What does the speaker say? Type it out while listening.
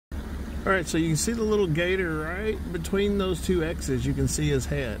All right, so you can see the little gator right between those two X's. You can see his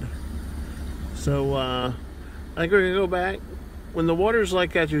head. So I think we're gonna go back. When the water's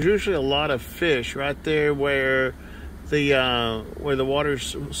like that, there's usually a lot of fish right there where the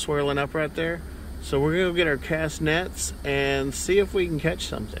water's swirling up right there. So we're gonna go get our cast nets and see if we can catch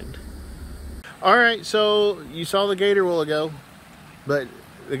something. All right, so you saw the gator a while ago, but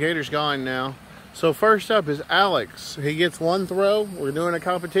the gator's gone now. So first up is Alex. He gets one throw. We're doing a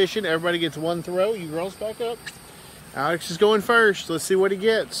competition. Everybody gets one throw. You girls back up. Alex is going first. Let's see what he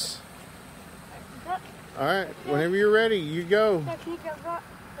gets. All right, whenever you're ready, you go.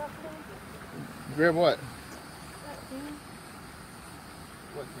 Grab what?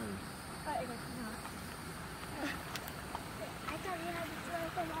 What thing?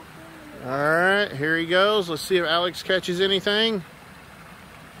 All right, here he goes. Let's see if Alex catches anything.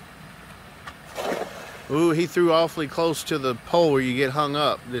 Ooh, he threw awfully close to the pole where you get hung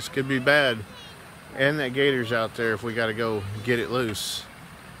up. This could be bad. And that gator's out there if we got to go get it loose.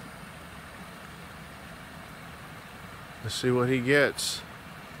 Let's see what he gets.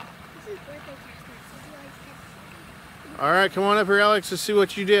 All right, come on up here, Alex. Let's see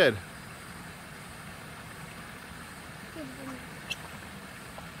what you did.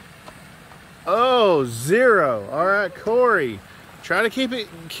 Oh, 0. All right, Corey. Try to keep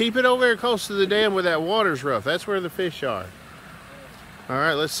it over there close to the dam where that water's rough. That's where the fish are. All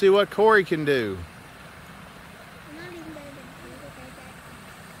right, let's see what Corey can do.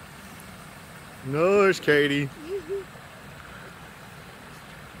 No, there's Katie.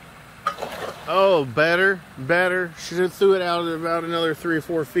 Oh, better. Should have threw it out at about another 3 or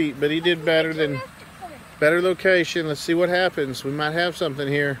 4 feet, but he did better location. Let's see what happens. We might have something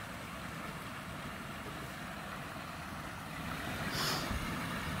here.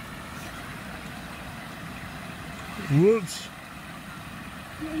 Whoops.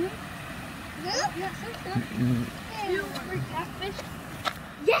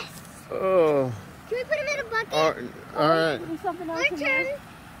 Yes! Oh. Can we put him in a bucket? All right. My turn.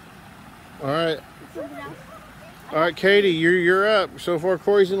 All right. All right, Katie, you're up. So far,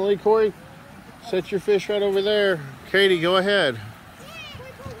 Corey's in the lead. Corey, set your fish right over there. Katie, go ahead.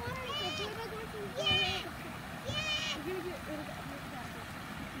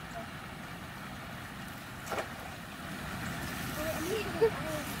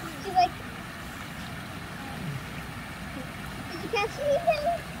 She's like, did you catch anything?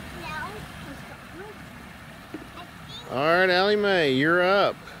 No. All right, Allie Mae, you're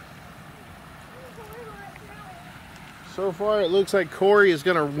up. So far, it looks like Corey is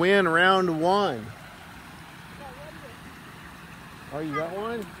going to win round 1. Oh, you got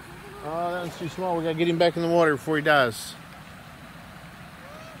one? Oh, that one's too small. We got to get him back in the water before he dies.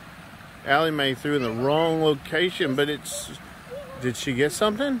 Allie Mae threw in the wrong location, but it's... Did she get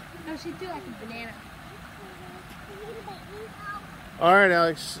something? No, she threw like a banana. All right,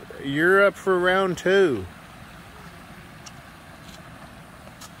 Alex, you're up for round 2.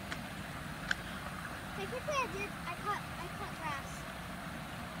 I caught grass.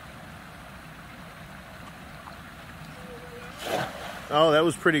 Oh, that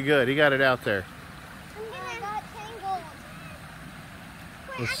was pretty good. He got it out there. And I got tangled.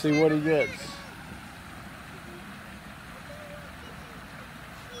 Let's see what he gets.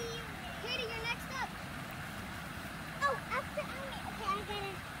 Katie, you're next up. Oh, after Ellie. Okay,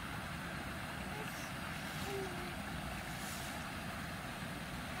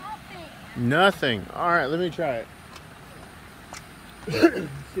 I got it. Nothing. All right, let me try it. See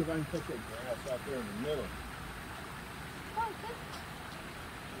if I can put that grass out there in the middle.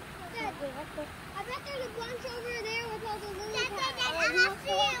 I bet there's a bunch over there with all the lily pads.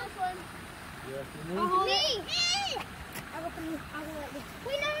 Yes, Me! I will let you.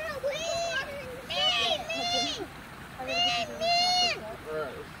 Wait, no, me! All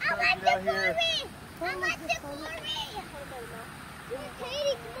right, I want the Barbie! I want the Barbie!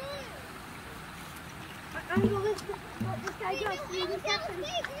 Katie, come on! I'm going to let this guy go.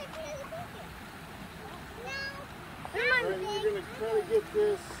 All right, you're going to try to get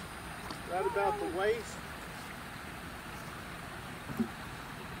this right about the waist.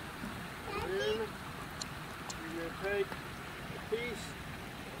 Then you're going to take a piece,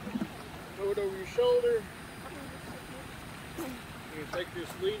 throw it over your shoulder. You're going to take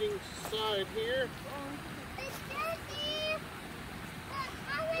this leading side here.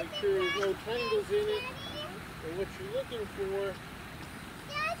 Make sure there's no tangles in it. And what you're looking for,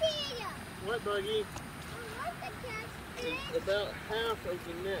 what, Buggy? Is about half of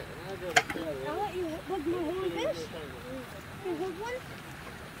the net. And I got a finger. I'll let you hold my fish. Can you hold one?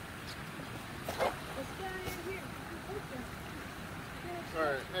 Let's go in here. All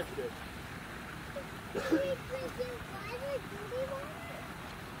right, that's good.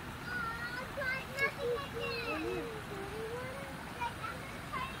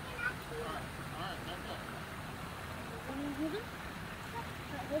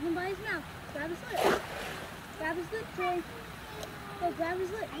 Hold him by his mouth. Grab his lip. Grab his lip, Troy. Go grab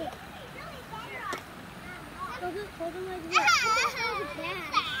his lip. Look. Hold him like this.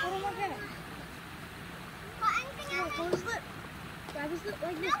 Hold him like that. Hold his lip. Grab his lip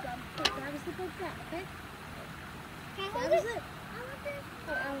like this, grab his lip like that, okay? Grab his lip.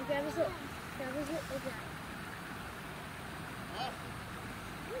 Oh, grab his lip. Grab his lip like that.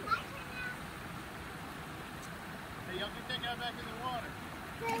 Hey, y'all get that guy back in the water.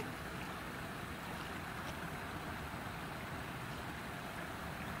 Okay.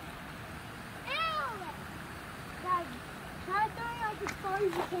 Dad, try throwing like as far as you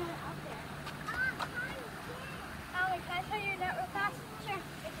can out there. Alex, can I throw your net real fast? Sure. I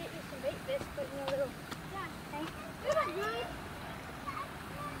get you some bait fish, but in a little. Yeah, okay. Good one, dude.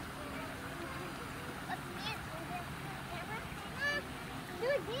 Let's dance. Do a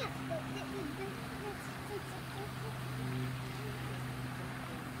dance.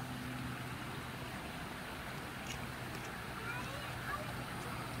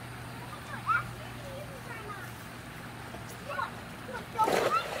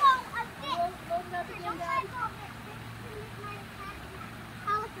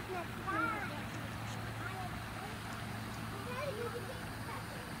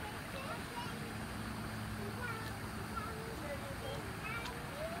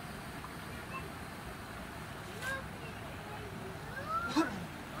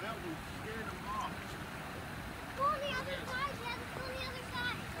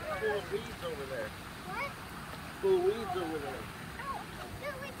 Full of weeds over there. What? Full of weeds over there. Oh, no,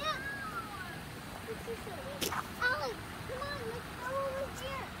 we did. Alex, come on, let's go over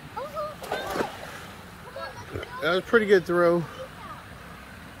here. Oh, come on, let's go. That was a pretty good throw.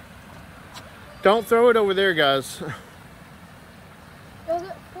 Don't throw it over there, guys. Go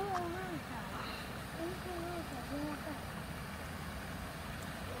get full of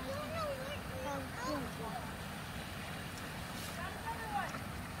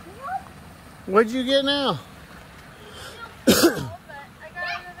What'd you get now?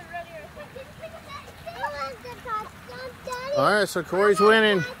 All right, so Corey's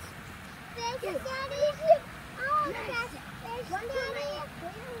winning.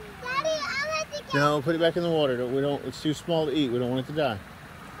 No, put it back in the water. We don't. It's too small to eat. We don't want it to die.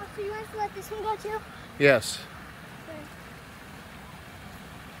 Oh, so you want to let this one go too? Yes.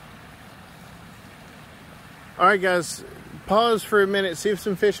 All right, guys. Pause for a minute. See if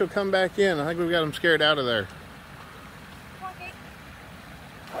some fish will come back in. I think we've got them scared out of there. Okay.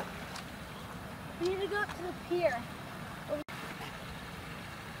 We need to go up to the pier.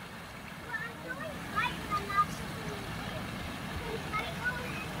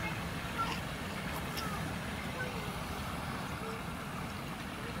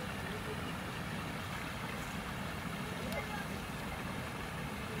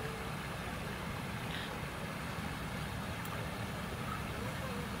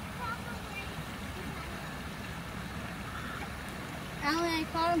 Allie, I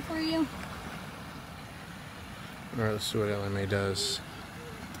caught him for you. All right, let's see what Ellie Mae does.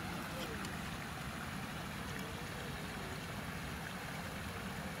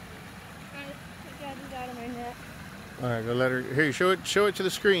 All right, go let her. Here, show it to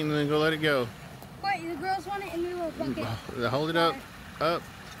the screen, and then go let it go. Wait, the girls want it in their little bucket. Hold it up,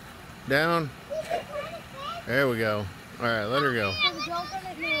 down. There we go. All right, let her go. The girls want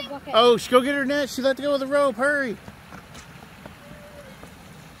it in their little bucket. Oh, she go get her net. She let go of the rope. Hurry.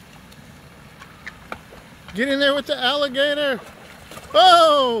 Get in there with the alligator.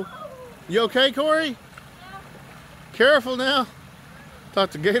 Oh! You okay, Corey? Yeah. Careful now.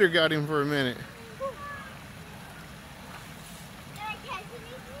 Thought the gator got him for a minute.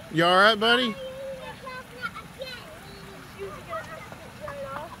 You all right, buddy?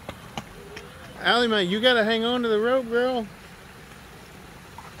 Allie Mae, you got to hang on to the rope, girl.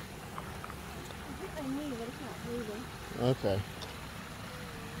 Okay.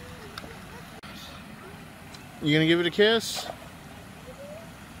 You gonna give it a kiss?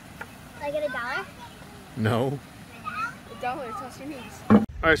 I get $1? No. $1, toss your knees. All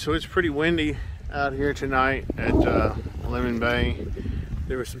right, so it's pretty windy out here tonight at Lemon Bay.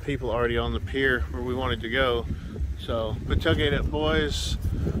 There were some people already on the pier where we wanted to go. So, Pawtucket up, boys.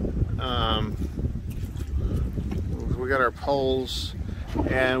 We got our poles,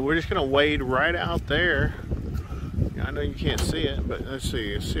 and we're just gonna wade right out there. I know you can't see it, but let's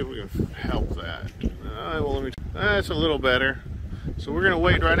see if we can help that. Well, let me. That's a little better. So we're gonna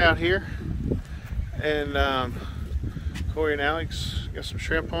wait right out here, and Corey and Alex got some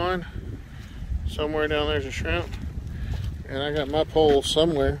shrimp on. Somewhere down there's a shrimp, and I got my pole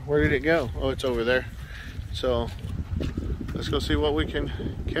somewhere. Where did it go? Oh, it's over there. So let's go see what we can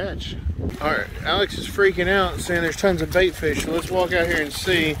catch. All right, Alex is freaking out, saying there's tons of bait fish. So let's walk out here and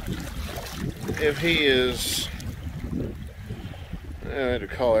see if he is. I had to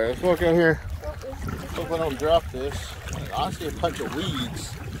call her. Let's walk out here. Hope I don't drop this. I see a bunch of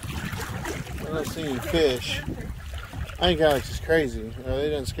weeds. I don't see any fish. I think Alex is crazy. They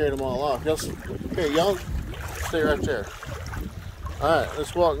done scared them all off. Here, y'all stay right there. All right,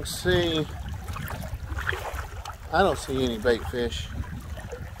 let's walk and see. I don't see any bait fish.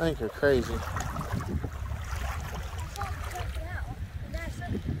 I think they're crazy.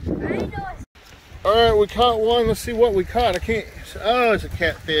 All right, we caught one. Let's see what we caught. I can't. Oh, it's a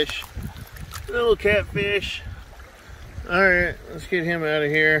catfish. A little catfish. All right, let's get him out of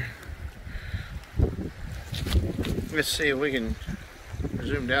here. Let's see if we can.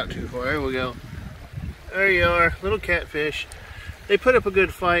 Zoomed out too far. There we go. There you are, little catfish. They put up a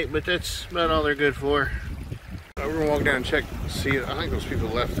good fight, but that's about all they're good for. We're gonna walk down and check, see it. I think those people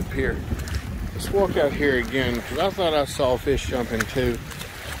left the pier. Let's walk out here again, because I thought I saw fish jumping too.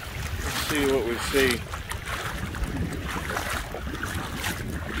 Let's see what we see.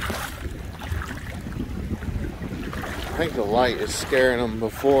 I think the light is scaring them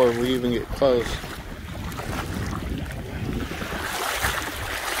before we even get close.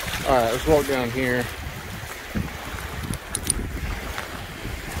 Alright, let's walk down here.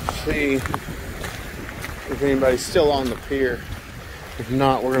 See if anybody's still on the pier. If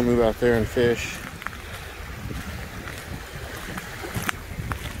not, we're gonna move out there and fish.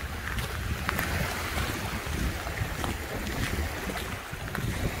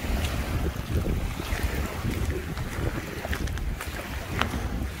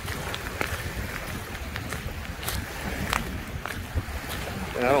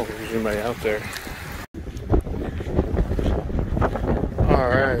 I don't think there's anybody out there.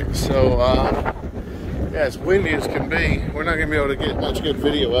 Alright, so yeah, it's windy as can be. We're not going to be able to get much good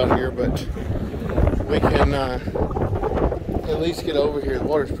video out here, but we can at least get over here. The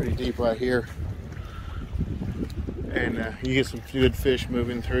water's pretty deep right here. And you get some good fish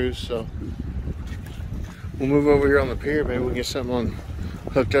moving through, so we'll move over here on the pier. Maybe we'll get something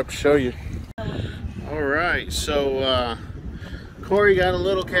hooked up to show you. Alright, so Corey got a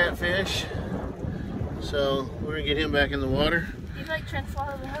little catfish, so we're gonna get him back in the water. He's like trying to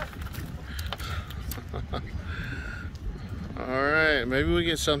swallow the hook. All right, maybe we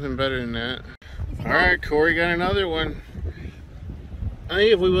get something better than that. All right, Corey got another one. I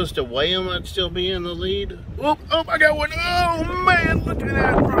think if we was to weigh him, I'd still be in the lead. Oh, I got one. Oh man, look at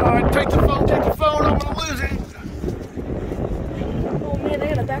that rod. Take the phone, I'm gonna lose it. Oh man, I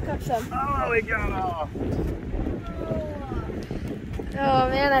gotta back up some. Oh, he got off. Oh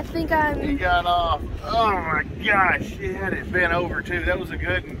man, I think He got off. Oh my gosh, he had it bent over too. That was a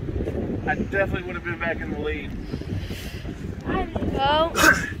good one. I definitely would have been back in the lead. I didn't go.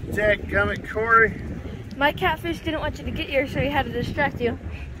 Dadgummit, Corey. My catfish didn't want you to get yours, so he had to distract you.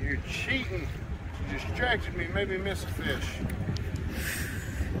 You're cheating. You distracted me, made me miss a fish.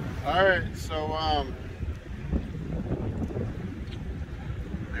 All right, so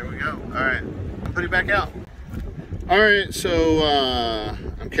there we go. All right, I'll put it back out. All right, so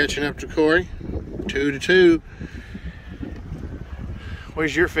I'm catching up to Corey, 2-2.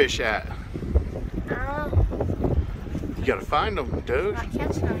 Where's your fish at? You gotta find them, dude. I'm not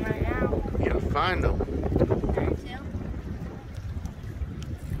catching them right now. You gotta find them.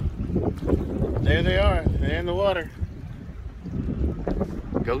 There they are. They're in the water.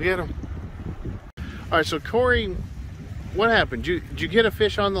 Go get them. All right, so Corey, what happened? Did you get a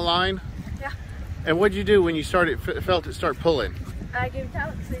fish on the line? Yeah. And what'd you do when you felt it start pulling? I gave it to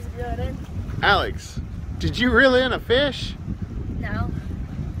Alex so he could reel it in. Alex, did you reel in a fish? No.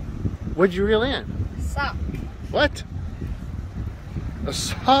 What'd you reel in? Sock. What? A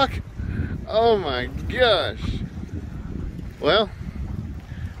sock? Oh my gosh. Well,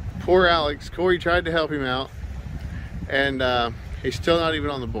 poor Alex. Corey tried to help him out, and he's still not even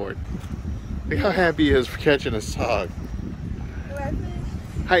on the board. Look how happy he is for catching a sock.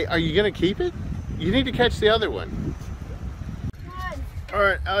 Hey, are you gonna keep it? You need to catch the other one. Come on. All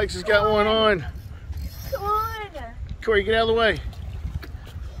right, Alex has got one on. Come on. Corey, get out of the way.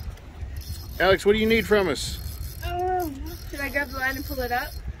 Alex, what do you need from us? Should I grab the line and pull it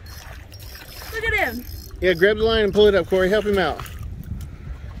up? Look at him. Yeah, grab the line and pull it up, Corey. Help him out.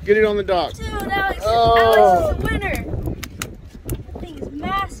 Get it on the dock. Dude, Alex, Oh. Alex is the winner. That thing is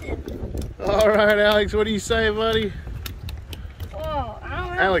massive. All right, Alex, what do you say, buddy? Oh,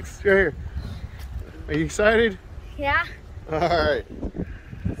 Alex, you're here. Are you excited? Yeah. All right.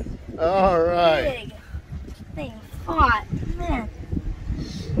 All right. Big thing fought. Man.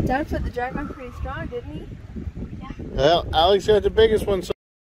 Dad put the drag on pretty strong, didn't he? Well, Alex got the biggest one. So